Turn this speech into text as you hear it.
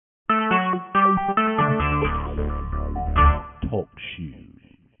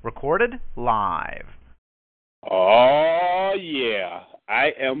Recorded live. Oh, yeah.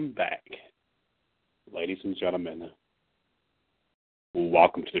 I am back. Ladies and gentlemen,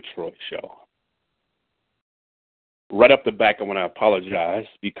 welcome to the Troy Show. Right off the back, I want to apologize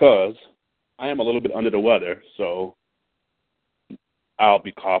because I am a little bit under the weather, so I'll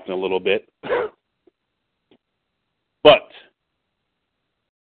be coughing a little bit. But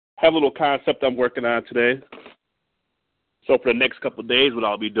I have a little concept I'm working on today. So for the next couple of days, what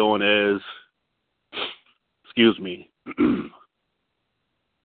I'll be doing is, excuse me,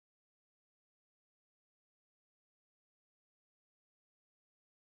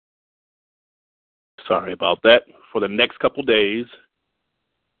 sorry about that. For the next couple of days,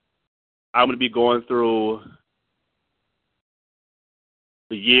 I'm going to be going through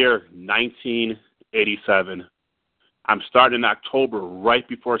the year 1987. I'm starting in October, right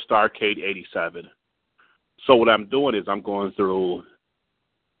before Starrcade 87. So what I'm doing is I'm going through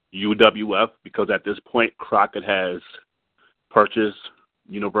UWF, because at this point, Crockett has purchased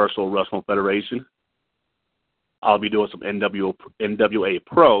Universal Wrestling Federation. I'll be doing some NWA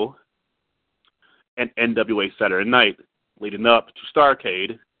Pro and NWA Saturday Night leading up to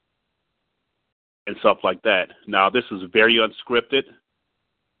Starrcade and stuff like that. Now, this is very unscripted.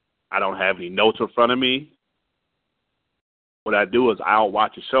 I don't have any notes in front of me. What I do is I'll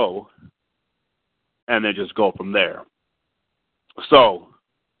watch a show and then just go from there. So,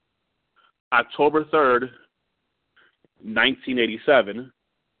 October 3rd, 1987,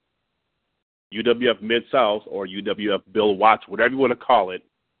 UWF Mid-South, or UWF Bill Watts, whatever you want to call it,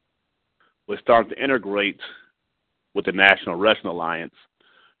 was starting to integrate with the National Wrestling Alliance,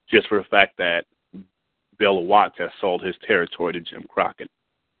 just for the fact that Bill Watts has sold his territory to Jim Crockett.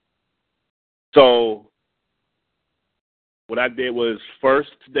 So, what I did was, first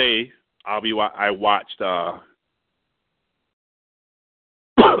today, I watched October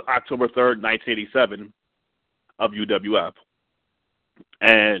 3rd, 1987 of UWF.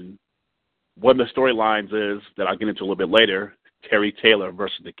 And one of the storylines is, that I'll get into a little bit later, Terry Taylor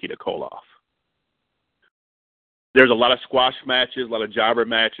versus Nikita Koloff. There's a lot of squash matches, a lot of jobber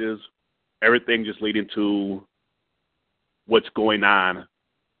matches, everything just leading to what's going on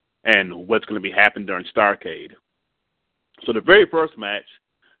and what's going to be happening during Starrcade. So the very first match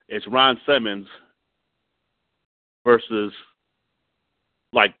is Ron Simmons versus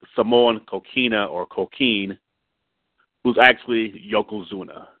like Samoan Kokina or Kokine, who's actually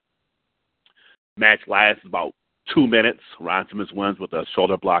Yokozuna. Match lasts about 2 minutes. Ron Simmons wins with a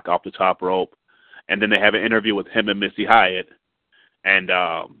shoulder block off the top rope. And then they have an interview with him and Missy Hyatt. And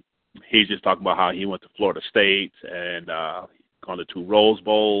he's just talking about how he went to Florida State and gone to 2 Rose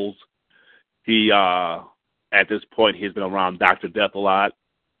Bowls. He, at this point, he's been around Dr. Death a lot.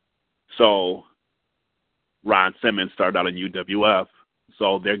 So Ron Simmons started out in UWF.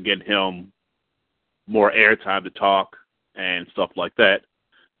 So they're getting him more airtime to talk and stuff like that.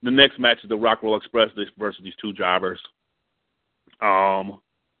 The next match is the Rock and Roll Express versus these 2 jobbers.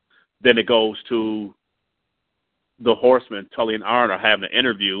 Then it goes to the Horsemen, Tully and Arn, are having an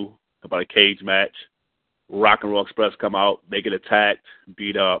interview about a cage match. Rock and Roll Express come out, they get attacked,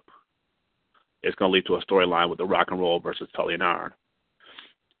 beat up. It's going to lead to a storyline with the Rock and Roll versus Tully and Arn.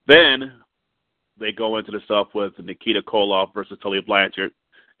 Then they go into the stuff with Nikita Koloff versus Tully Blanchard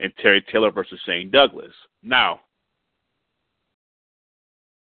and Terry Taylor versus Shane Douglas. Now,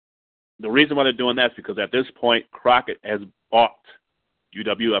 the reason why they're doing that is because at this point, Crockett has bought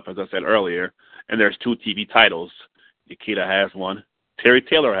UWF, as I said earlier, and there's 2 TV titles. Nikita has one. Terry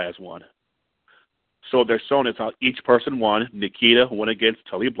Taylor has one. So they're showing us how each person won. Nikita went against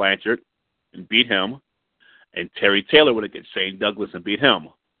Tully Blanchard and beat him, and Terry Taylor went against Shane Douglas and beat him.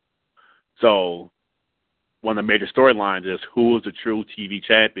 So one of the major storylines is who is the true TV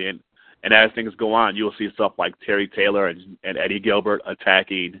champion, and as things go on, you'll see stuff like Terry Taylor and Eddie Gilbert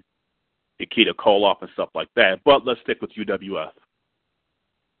attacking Nikita Koloff and stuff like that. But let's stick with UWF.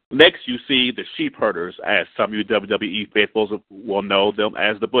 Next, you see the Sheep Herders, as some WWE faithfuls will know them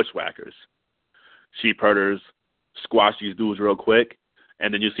as the Bushwhackers. Sheep Herders squash these dudes real quick,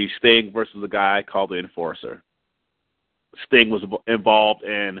 and then you see Sting versus a guy called the Enforcer. Sting was involved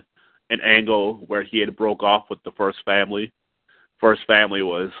in an angle where he had broke off with the First Family. First Family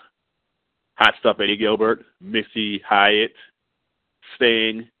was Hot Stuff Eddie Gilbert, Missy Hyatt,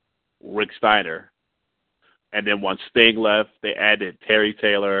 Sting, Rick Steiner. And then once Sting left, they added Terry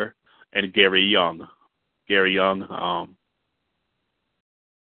Taylor and Gary Young. Gary Young,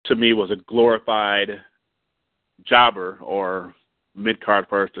 to me, was a glorified jobber or mid-card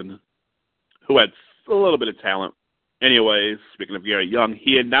person who had a little bit of talent. Anyways, speaking of Gary Young,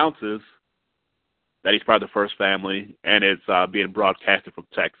 he announces that he's part of the First Family, and it's being broadcasted from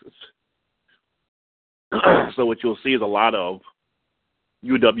Texas. So what you'll see is a lot of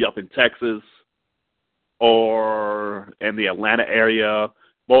UWF in Texas or in the Atlanta area,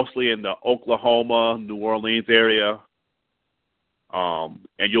 mostly in the Oklahoma, New Orleans area, and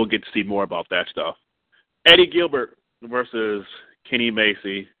you'll get to see more about that stuff. Eddie Gilbert versus Kenny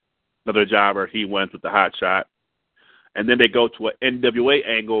Macy, another jobber. He wins with the hot shot. And then they go to an NWA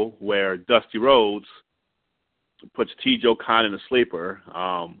angle where Dusty Rhodes puts T.J. Khan in a sleeper.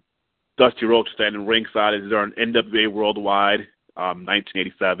 Dusty Rhodes standing ringside as during NWA Worldwide,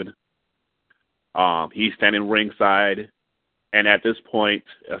 1987. He's standing ringside, and at this point,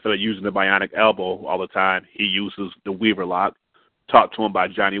 instead of using the bionic elbow all the time, he uses the Weaver lock, taught to him by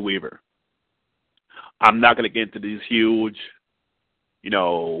Johnny Weaver. I'm not going to get into these huge,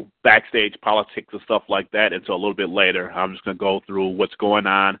 backstage politics and stuff like that until a little bit later. I'm just going to go through what's going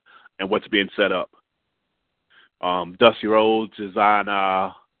on and what's being set up. Dusty Rhodes is on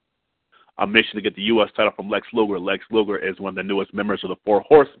a mission to get the U.S. title from Lex Luger. Lex Luger is one of the newest members of the Four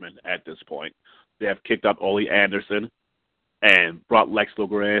Horsemen at this point. They have kicked out Ole Anderson and brought Lex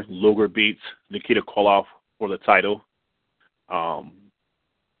Luger in. Luger beats Nikita Koloff for the title.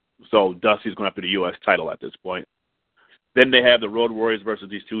 So Dusty's going after the U.S. title at this point. Then they have the Road Warriors versus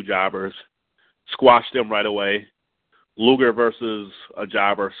these two jobbers. Squash them right away. Luger versus a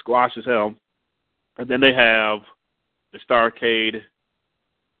jobber squashes him. And then they have the Starrcade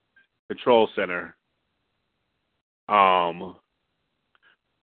Control Center.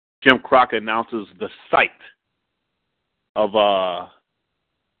 Jim Crockett announces the site of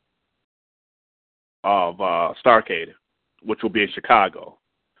Starrcade, which will be in Chicago.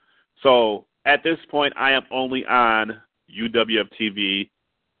 So at this point, I am only on UWF TV,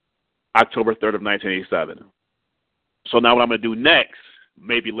 October 3rd of 1987. So now what I'm going to do next,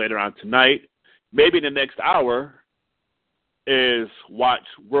 maybe later on tonight, maybe in the next hour, is watch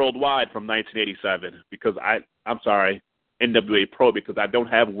Worldwide from 1987 because NWA Pro, because I don't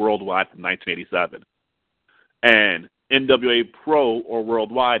have Worldwide from 1987. And NWA Pro or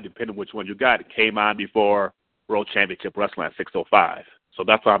Worldwide, depending on which one you got, it came on before World Championship Wrestling at 6:05. So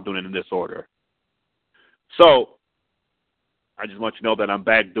that's why I'm doing it in this order. So I just want you to know that I'm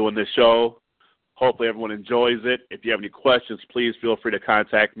back doing this show. Hopefully everyone enjoys it. If you have any questions, please feel free to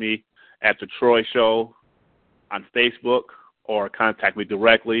contact me at The Troy Show on Facebook or contact me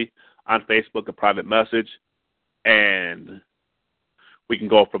directly on Facebook, a private message, and we can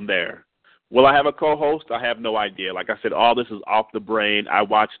go from there. Will I have a co-host? I have no idea. Like I said, all this is off the brain. I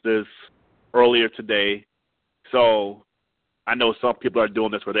watched this earlier today, so I know some people are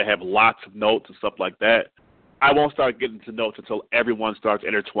doing this where they have lots of notes and stuff like that. I won't start getting to notes until everyone starts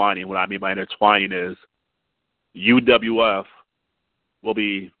intertwining. What I mean by intertwining is UWF will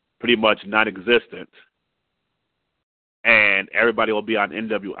be pretty much non-existent, and everybody will be on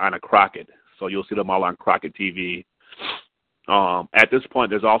on a Crockett. So you'll see them all on Crockett TV. At this point,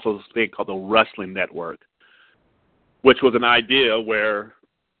 there's also this thing called the Wrestling Network, which was an idea where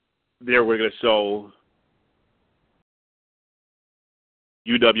they were going to show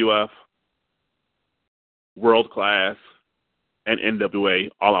UWF, World Class, and NWA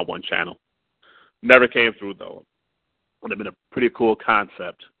all on one channel. Never came through, though. Would have been a pretty cool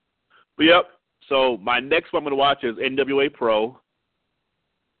concept. But, yep, so my next one I'm going to watch is NWA Pro,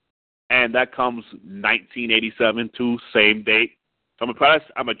 and that comes 1987 to same date. So I'm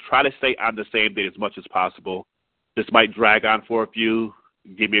going to try to stay on the same date as much as possible. This might drag on for a few.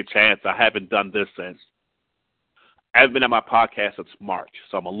 Give me a chance. I haven't done this since. I haven't been on my podcast since March,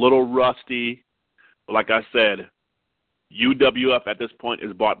 so I'm a little rusty. But like I said, UWF at this point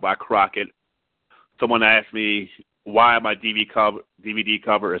is bought by Crockett. Someone asked me why my DVD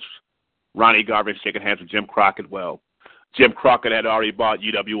cover is Ronnie Garvin shaking hands with Jim Crockett. Well, Jim Crockett had already bought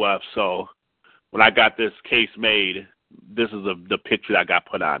UWF, so when I got this case made, this is the picture that got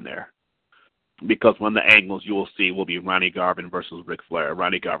put on there. Because one of the angles you will see will be Ronnie Garvin versus Ric Flair.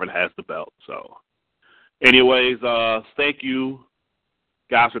 Ronnie Garvin has the belt. So, anyways, thank you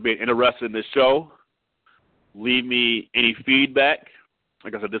guys for being interested in this show. Leave me any feedback.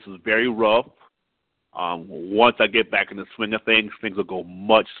 Like I said, this is very rough. Once I get back in the swing of things will go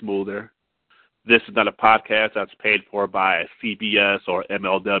much smoother. This is not a podcast that's paid for by CBS or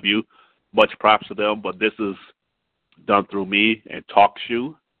MLW. Much props to them, but this is done through me and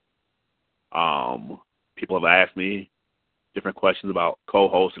TalkShoe. People have asked me different questions about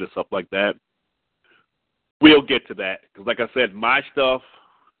co-hosting and stuff like that. We'll get to that. Because like I said, my stuff,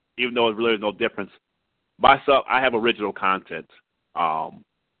 even though it really is no difference, my stuff, I have original content. From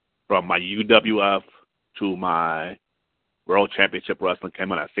my UWF to my World Championship Wrestling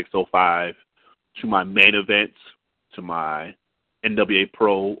came out at 6:05 to my main events, to my NWA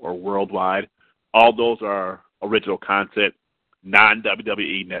Pro or Worldwide. All those are original content,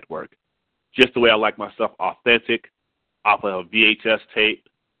 non-WWE network. Just the way I like my stuff, authentic, off of a VHS tape,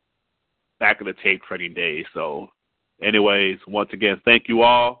 back in the tape trading days. So, anyways, once again, thank you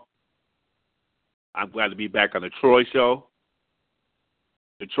all. I'm glad to be back on the Troy Show.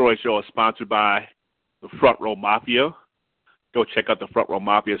 The Troy Show is sponsored by the Front Row Mafia. Go check out the Front Row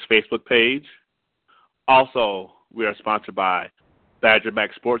Mafia's Facebook page. Also, we are sponsored by Badger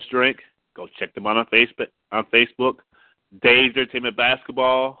Mac Sports Drink. Go check them out on Facebook. Dave's Entertainment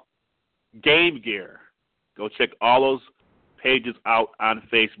Basketball. Game Gear. Go check all those pages out on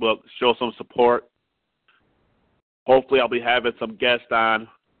Facebook. Show some support. Hopefully, I'll be having some guests on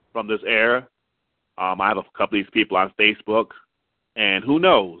from this era. I have a couple of these people on Facebook. And who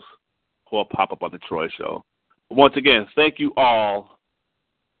knows who will pop up on the Troy Show. But once again, thank you all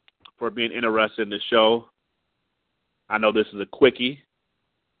for being interested in the show. I know this is a quickie,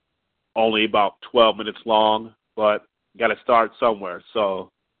 only about 12 minutes long, but got to start somewhere. So,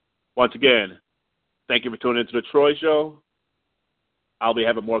 once again, thank you for tuning into the Troy Show. I'll be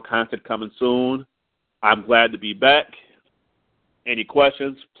having more content coming soon. I'm glad to be back. Any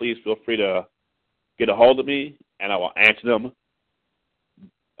questions, please feel free to get a hold of me, and I will answer them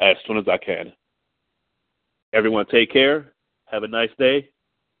as soon as I can. Everyone take care. Have a nice day,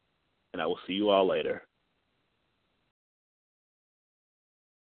 and I will see you all later.